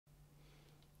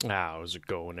How's it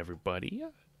going, everybody?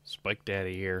 Spike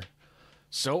Daddy here.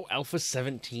 So, Alpha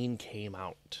 17 came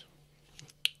out.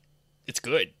 It's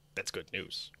good. That's good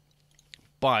news.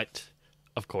 But,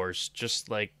 of course, just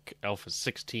like Alpha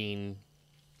 16,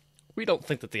 we don't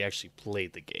think that they actually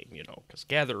played the game, because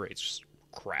gather rates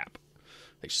crap.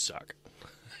 They suck.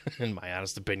 In my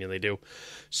honest opinion, they do.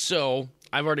 So,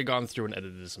 I've already gone through and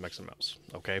edited some XMLs,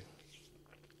 okay?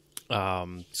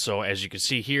 So, as you can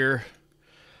see here,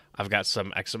 I've got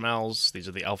some XMLs. These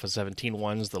are the Alpha 17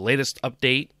 ones. The latest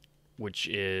update, which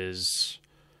is,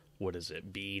 what is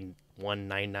it,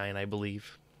 B199, I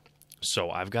believe.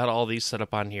 So I've got all these set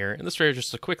up on here. And this is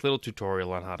just a quick little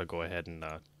tutorial on how to go ahead and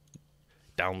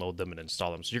download them and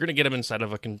install them. So you're going to get them inside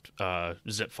of a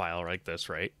zip file like this,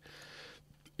 right?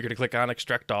 You're going to click on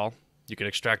Extract All. You can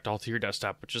extract all to your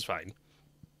desktop, which is fine.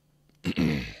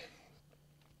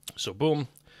 So boom,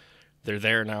 they're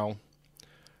there now.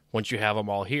 Once you have them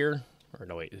all here, or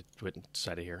no, wait, it went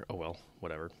inside of here. Oh, well,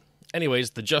 whatever.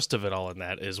 Anyways, the gist of it all in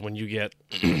that is when you get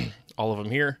all of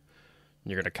them here,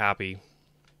 you're going to copy.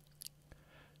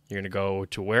 You're going to go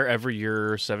to wherever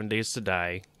your 7 Days to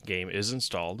Die game is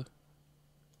installed.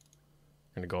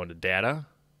 You're going to go into Data,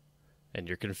 and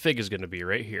your config is going to be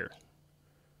right here.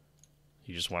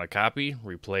 You just want to copy,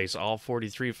 replace all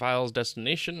 43 files,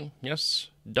 destination. Yes,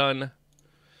 done.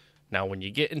 Now, when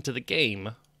you get into the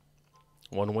game,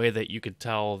 one way that you could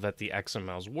tell that the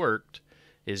XMLs worked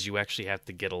is you actually have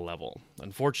to get a level.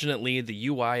 Unfortunately, the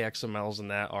UI XMLs and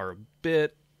that are a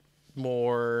bit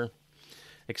more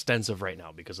extensive right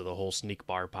now because of the whole sneak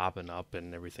bar popping up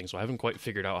and everything. So I haven't quite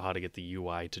figured out how to get the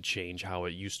UI to change how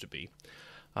it used to be.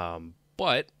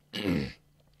 But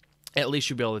at least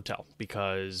you'll be able to tell,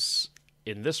 because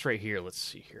in this right here, let's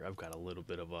see here, I've got a little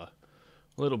bit of a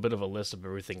list of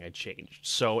everything I changed.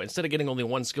 So instead of getting only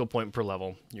 1 skill point per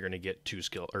level, you're going to get 3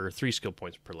 skill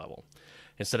points per level.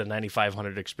 Instead of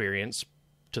 9,500 experience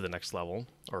to the next level,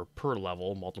 or per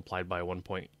level multiplied by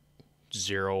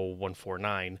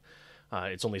 1.0149,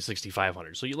 it's only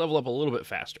 6,500. So you level up a little bit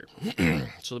faster.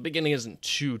 So the beginning isn't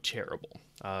too terrible.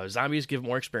 Zombies give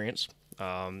more experience.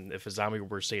 If a zombie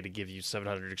were, say, to give you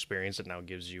 700 experience, it now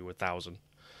gives you 1,000.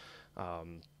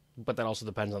 But that also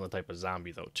depends on the type of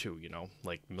zombie, though, too,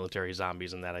 Like, military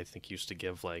zombies and that, I think, used to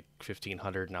give,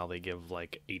 1,500. Now they give,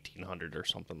 1,800 or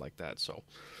something like that. So,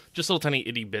 just little tiny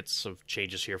itty bits of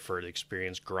changes here for the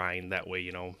experience grind. That way,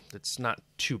 it's not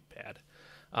too bad.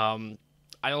 I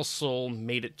also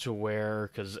made it to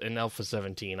where, because in Alpha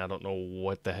 17, I don't know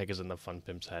what the heck is in the Fun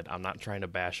Pimp's head. I'm not trying to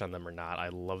bash on them or not. I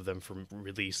love them for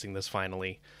releasing this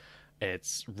finally.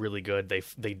 It's really good.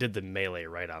 They did the melee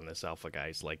right on this alpha,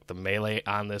 guys. Like, the melee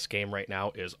on this game right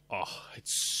now is,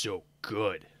 it's so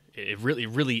good. It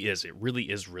really is. It really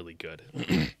is really good.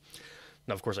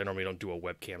 Now, of course, I normally don't do a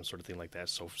webcam sort of thing like that,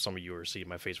 so some of you are seeing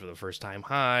my face for the first time.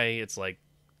 Hi, it's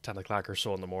 10 o'clock or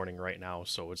so in the morning right now,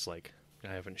 so it's I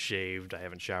haven't shaved, I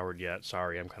haven't showered yet.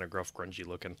 Sorry, I'm kind of gruff, grungy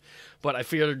looking. But I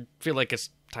feel like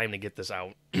it's time to get this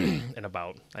out and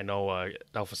about. I know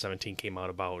Alpha 17 came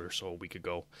out about or so a week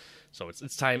ago. So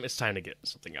it's time to get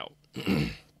something out.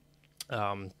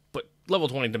 But level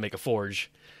 20 to make a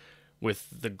forge, with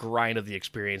the grind of the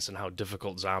experience and how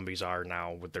difficult zombies are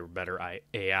now with their better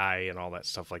AI and all that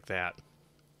stuff like that.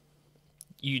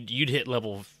 You'd hit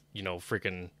level,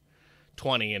 freaking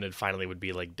 20, and it finally would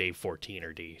be day 14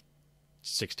 or day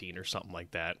 16 or something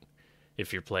like that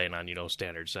if you're playing on,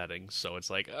 standard settings. So it's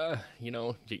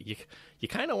you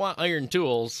kind of want iron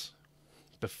tools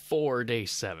before day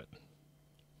 7.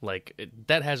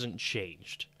 That hasn't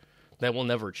changed. That will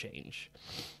never change.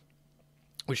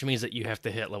 Which means that you have to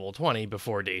hit level 20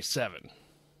 before day 7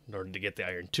 in order to get the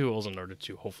iron tools, in order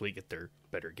to hopefully get their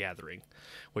better gathering,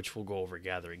 which we'll go over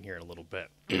gathering here in a little bit.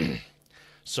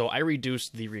 So I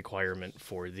reduced the requirement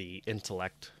for the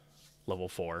intellect level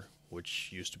 4,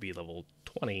 which used to be level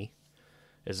 20,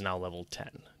 is now level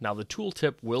 10. Now, the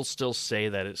tooltip will still say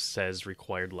that it says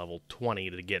required level 20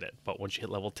 to get it, but once you hit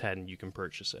level 10, you can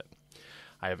purchase it.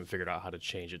 I haven't figured out how to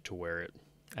change it to where it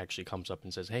actually comes up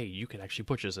and says, hey, you can actually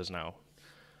purchase this now.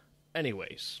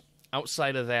 Anyways,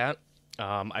 outside of that,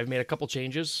 I've made a couple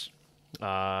changes.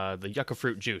 The yucca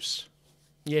fruit juice.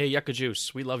 Yay, yucca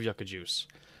juice. We love yucca juice.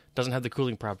 Doesn't have the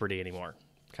cooling property anymore.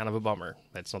 Kind of a bummer.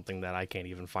 That's something that I can't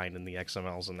even find in the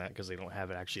XMLs and that, because they don't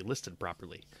have it actually listed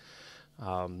properly.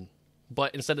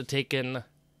 But instead of taking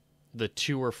the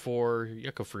 2 or 4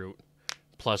 yucca fruit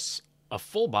plus a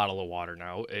full bottle of water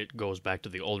now, it goes back to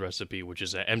the old recipe, which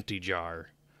is an empty jar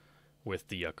with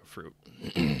the yucca fruit.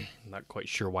 Not quite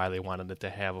sure why they wanted it to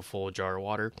have a full jar of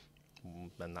water.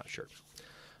 I'm not sure.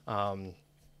 I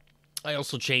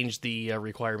also changed the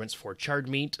requirements for charred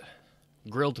meat,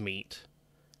 grilled meat,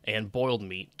 and boiled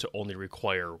meat to only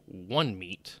require 1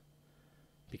 meat,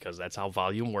 because that's how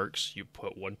volume works. You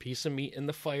put 1 piece of meat in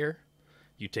the fire,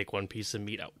 you take 1 piece of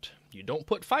meat out. You don't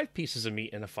put 5 pieces of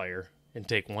meat in a fire and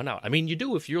take 1 out. I mean, you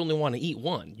do if you only want to eat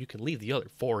 1. You can leave the other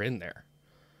 4 in there.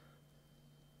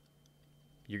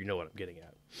 You know what I'm getting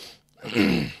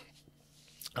at.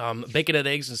 Bacon and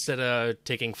eggs, instead of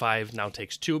taking 5, now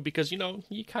takes 2, because,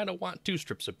 you kind of want 2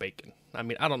 strips of bacon. I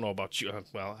mean, I don't know about you.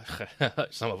 Well,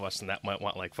 some of us in that might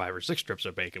want like 5 or 6 strips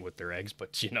of bacon with their eggs,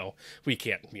 but, we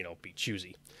can't, be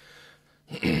choosy.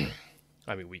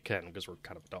 I mean, we can because we're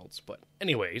kind of adults. But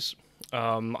anyways,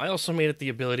 I also made it the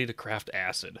ability to craft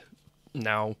acid.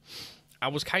 Now, I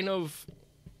was kind of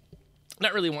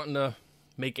not really wanting to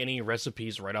make any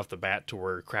recipes right off the bat to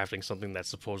where crafting something that's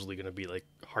supposedly going to be like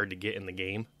hard to get in the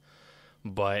game.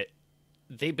 But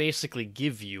they basically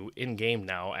give you in-game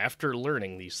now, after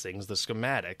learning these things, the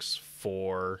schematics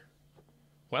for,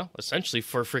 well, essentially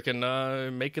for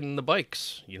freaking making the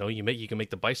bikes. You can make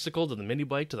the bicycle to the mini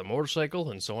bike to the motorcycle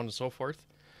and so on and so forth.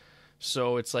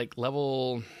 So it's like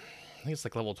I think it's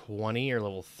like level 20 or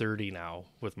level 30 now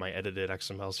with my edited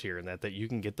XMLs here, and that you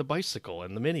can get the bicycle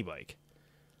and the mini bike.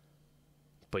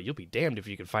 But you'll be damned if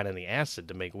you can find any acid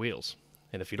to make wheels.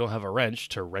 And if you don't have a wrench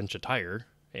to wrench a tire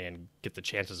and get the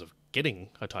chances of getting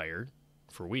a tire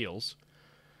for wheels,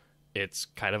 it's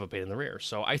kind of a pain in the rear.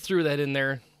 So I threw that in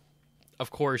there.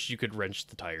 Of course, you could wrench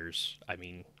the tires. I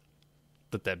mean,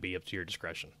 let that be up to your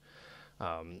discretion.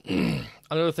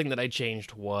 Another thing that I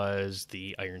changed was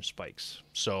the iron spikes.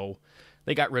 So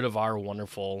they got rid of our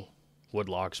wonderful wood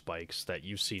log spikes that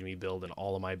you've seen me build in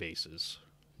all of my bases.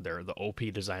 They're the OP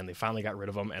design. They finally got rid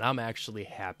of them, and I'm actually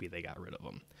happy they got rid of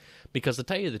them. Because to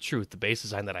tell you the truth, the base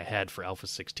design that I had for Alpha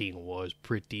 16 was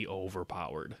pretty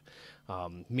overpowered.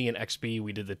 Me and XB,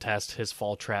 we did the test, his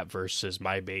fall trap versus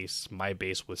my base. My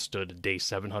base withstood day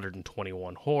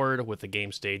 721 horde with a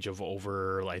game stage of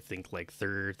over, I think, like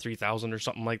 3,000 or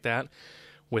something like that,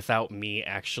 without me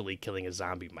actually killing a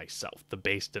zombie myself. The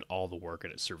base did all the work,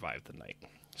 and it survived the night.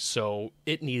 So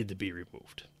it needed to be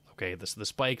removed. Okay, the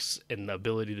spikes and the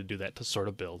ability to do that to sort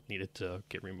of build needed to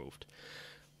get removed.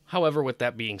 However, with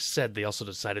that being said, they also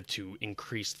decided to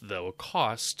increase the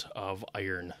cost of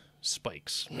iron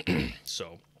spikes.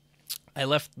 So I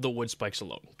left the wood spikes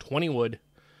alone. 20 wood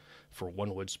for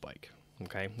 1 wood spike.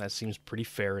 Okay, that seems pretty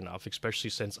fair enough, especially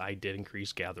since I did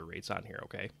increase gather rates on here,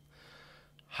 okay?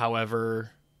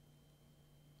 However,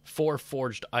 4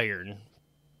 forged iron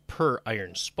per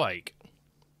iron spike.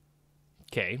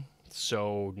 Okay,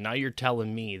 so now you're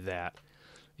telling me that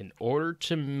in order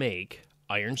to make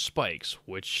iron spikes,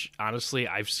 which honestly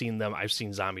I've seen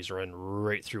zombies run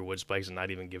right through wood spikes and not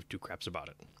even give 2 craps about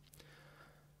it.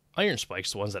 Iron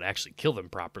spikes, the ones that actually kill them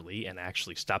properly and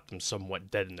actually stop them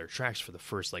somewhat dead in their tracks for the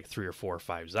first like 3 or 4 or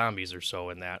 5 zombies or so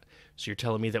in that. So you're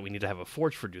telling me that we need to have a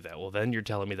forge for do that. Well, then you're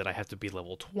telling me that I have to be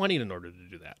level 20 in order to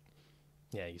do that.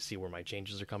 Yeah, you see where my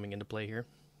changes are coming into play here?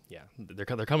 Yeah, they're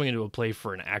coming into a play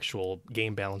for an actual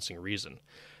game balancing reason.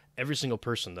 Every single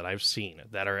person that I've seen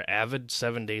that are avid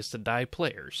 7 Days to Die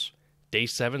players, day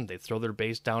 7 they throw their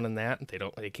base down in that.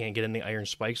 They can't get any iron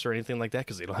spikes or anything like that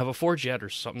because they don't have a forge yet or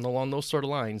something along those sort of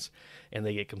lines, and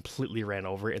they get completely ran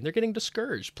over, and they're getting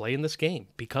discouraged playing this game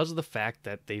because of the fact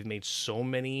that they've made so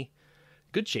many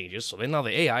good changes. So now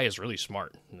the AI is really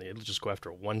smart. It'll just go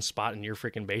after one spot in your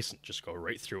freaking base and just go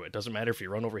right through it. Doesn't matter if you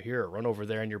run over here or run over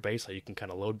there in your base, how you can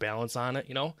kind of load balance on it,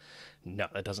 No,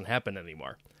 that doesn't happen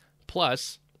anymore.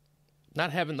 Plus,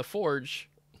 not having the forge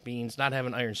means not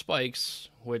having iron spikes,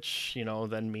 which,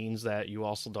 then means that you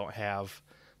also don't have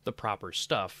the proper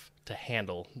stuff to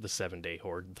handle the 7-day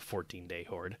horde, the 14-day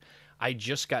horde. I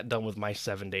just got done with my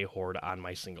 7-day horde on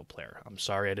my single player. I'm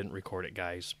sorry I didn't record it,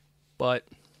 guys, but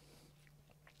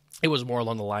it was more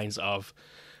along the lines of,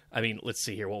 let's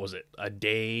see here, what was it? A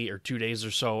day or 2 days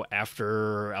or so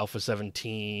after Alpha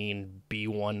 17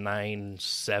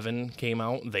 B197 came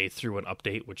out, they threw an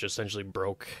update which essentially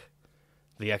broke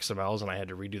the XMLs, and I had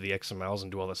to redo the XMLs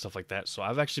and do all that stuff like that. So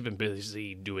I've actually been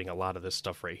busy doing a lot of this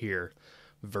stuff right here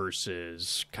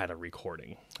versus kind of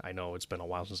recording. I know it's been a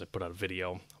while since I put out a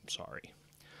video. I'm sorry.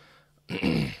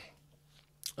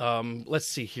 Let's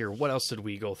see here. What else did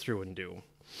we go through and do?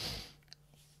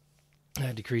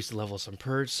 I decreased the level of some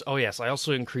perks. Oh yes, I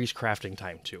also increased crafting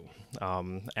time too.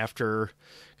 Because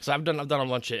I've done a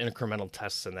bunch of incremental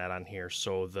tests in that on here.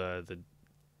 So the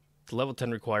level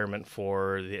 10 requirement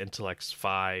for the Intellect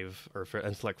 5 or for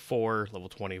Intellect 4, level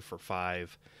 20 for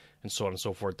 5, and so on and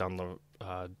so forth down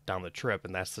the trip,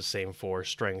 and that's the same for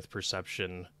strength,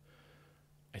 perception,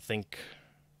 I think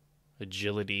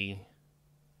agility.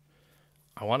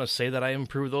 I want to say that I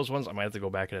improved those ones. I might have to go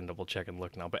back and double check and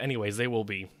look now. But anyways, they will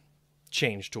be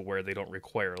changed to where they don't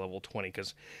require level 20.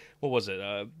 Because, what was it?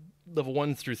 Level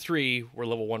 1 through 3 were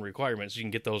level 1 requirements. You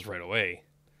can get those right away.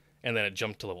 And then it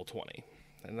jumped to level 20.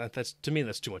 And that's to me,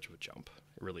 that's too much of a jump.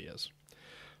 It really is.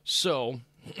 So,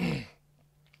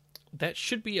 that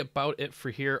should be about it for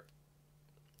here.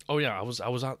 Oh yeah, I was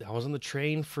on the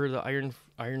train for the iron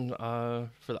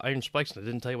spikes, and I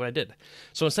didn't tell you what I did.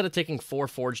 So instead of taking 4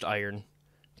 forged iron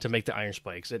to make the iron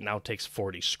spikes, it now takes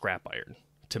 40 scrap iron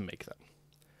to make them,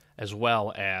 as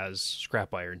well as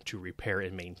scrap iron to repair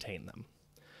and maintain them.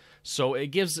 So it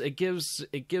gives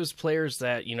players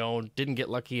that, you know, didn't get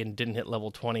lucky and didn't hit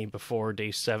level 20 before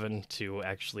day 7 to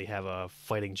actually have a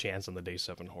fighting chance on the day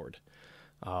 7 horde.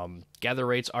 Gather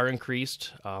rates are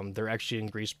increased. They're actually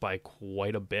increased by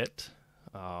quite a bit.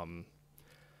 I'm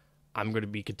going to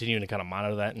be continuing to kind of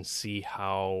monitor that and see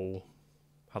how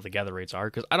the gather rates are,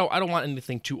 because I don't want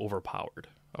anything too overpowered.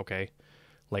 Okay,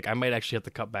 like I might actually have to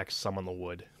cut back some on the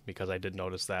wood, because I did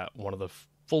notice that one of the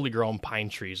fully grown pine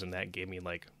trees in that gave me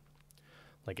like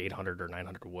 800 or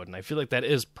 900 wood, and I feel like that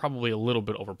is probably a little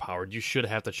bit overpowered. You should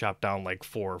have to chop down like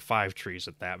 4 or 5 trees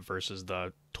at that versus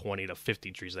the 20 to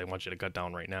 50 trees they want you to cut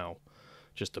down right now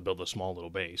just to build a small little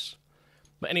base.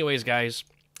 But anyways, guys,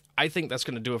 I think that's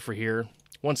going to do it for here.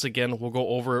 Once again, we'll go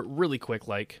over it really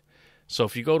quick. So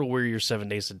if you go to where your 7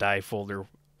 Days to Die folder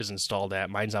is installed at,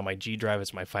 mine's on my G drive,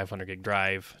 it's my 500 gig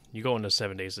drive. You go into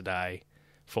 7 Days to Die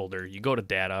folder, you go to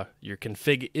data, your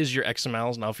config is your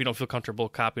XMLs. Now if you don't feel comfortable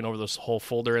copying over this whole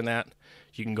folder in that,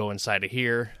 you can go inside of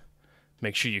here,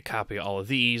 make sure you copy all of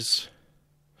these,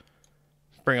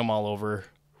 bring them all over,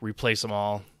 replace them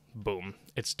all, boom,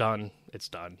 it's done.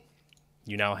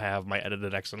 You now have my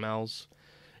edited XMLs.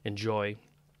 Enjoy.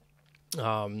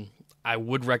 I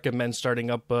would recommend starting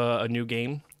up a new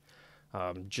game,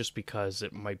 just because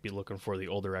it might be looking for the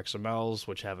older XMLs,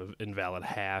 which have an invalid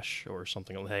hash or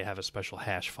something. They have a special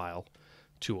hash file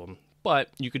to them. But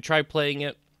you could try playing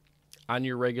it on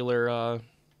your regular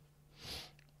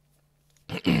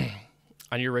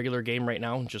game right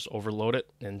now. Just overload it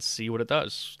and see what it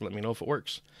does. Let me know if it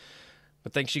works.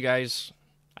 But thanks, you guys.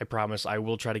 I promise I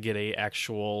will try to get a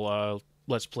actual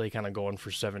Let's Play kind of going for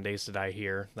 7 Days to Die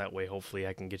here. That way, hopefully,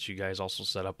 I can get you guys also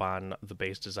set up on the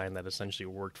base design that essentially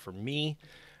worked for me.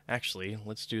 Actually,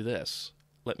 let's do this.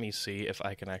 Let me see if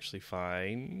I can actually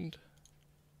find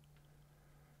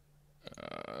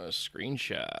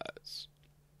screenshots.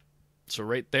 So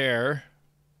right there.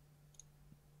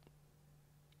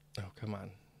 Oh, come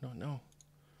on. No.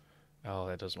 Oh,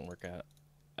 that doesn't work at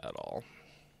all.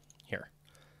 Here.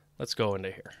 Let's go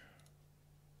into here.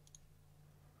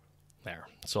 There.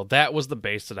 So that was the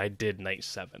base that I did night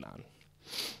 7 on.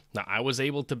 Now, I was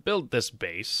able to build this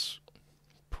base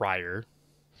prior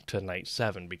to night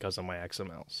 7 because of my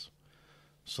XMLs.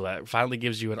 So that finally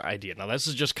gives you an idea. Now, this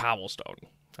is just cobblestone,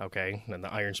 okay? And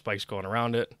the iron spikes going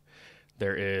around it.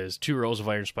 There is 2 rows of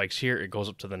iron spikes here. It goes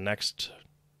up to the next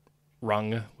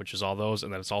rung, which is all those,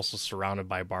 and then it's also surrounded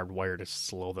by barbed wire to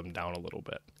slow them down a little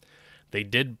bit. They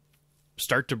did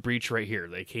start to breach right here.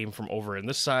 They came from over in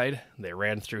this side. They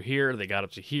ran through here. They got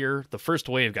up to here. The first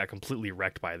wave got completely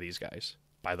wrecked by these guys,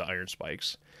 by the iron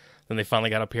spikes. Then they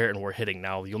finally got up here and we're hitting.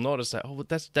 Now you'll notice that, oh,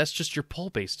 that's just your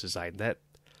pole-based design. That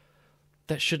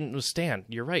shouldn't withstand.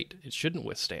 You're right. It shouldn't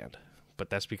withstand.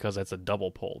 But that's because that's a double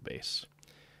pole base.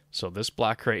 So this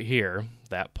block right here,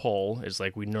 that pole is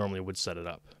like we normally would set it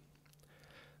up.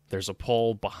 There's a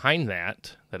pole behind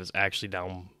that is actually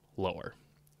down lower.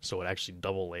 So it actually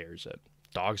double layers it.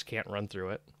 Dogs can't run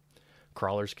through it.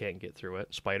 Crawlers can't get through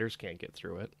it. Spiders can't get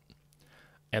through it.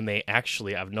 And they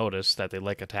actually, I've noticed that they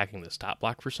like attacking this top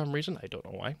block for some reason. I don't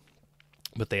know why.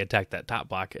 But they attack that top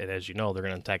block, and as you know, they're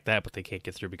going to attack that, but they can't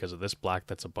get through because of this block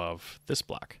that's above this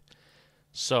block.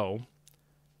 So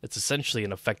it's essentially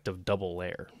an effective double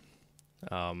layer.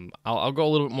 I'll go a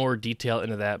little bit more detail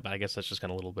into that, but I guess that's just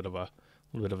kind of a little bit of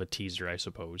a teaser, I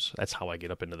suppose. That's how I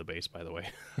get up into the base, by the way.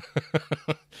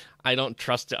 I don't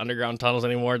trust the underground tunnels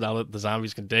anymore. Now that the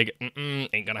zombies can dig it,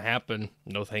 ain't gonna happen.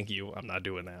 No thank you. I'm not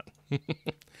doing that.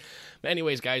 But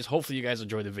anyways, guys, hopefully you guys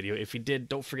enjoyed the video. If you did,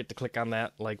 don't forget to click on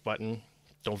that like button.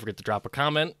 Don't forget to drop a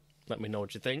comment. Let me know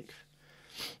what you think.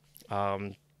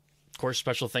 Of course,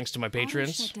 special thanks to my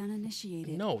patrons. Auto shutdown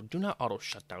initiated. No, do not auto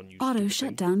shutdown. You auto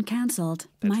shutdown canceled.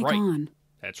 That's Mic right. on.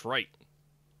 That's right.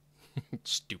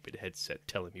 Stupid headset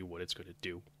telling me what it's going to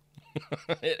do.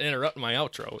 It interrupted my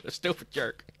outro. A stupid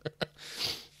jerk.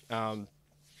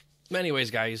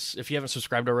 Anyways, guys, if you haven't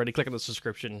subscribed already, click on the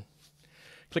subscription.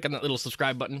 Click on that little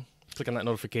subscribe button. Click on that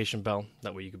notification bell.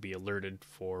 That way you can be alerted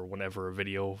for whenever a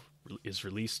video is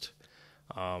released.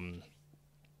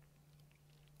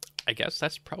 I guess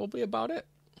that's probably about it.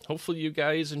 Hopefully you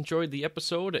guys enjoyed the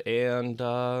episode, and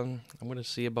I'm going to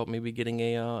see about maybe getting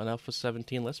an Alpha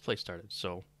 17 Let's Play started.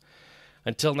 So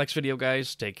until next video,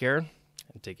 guys, take care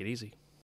and take it easy.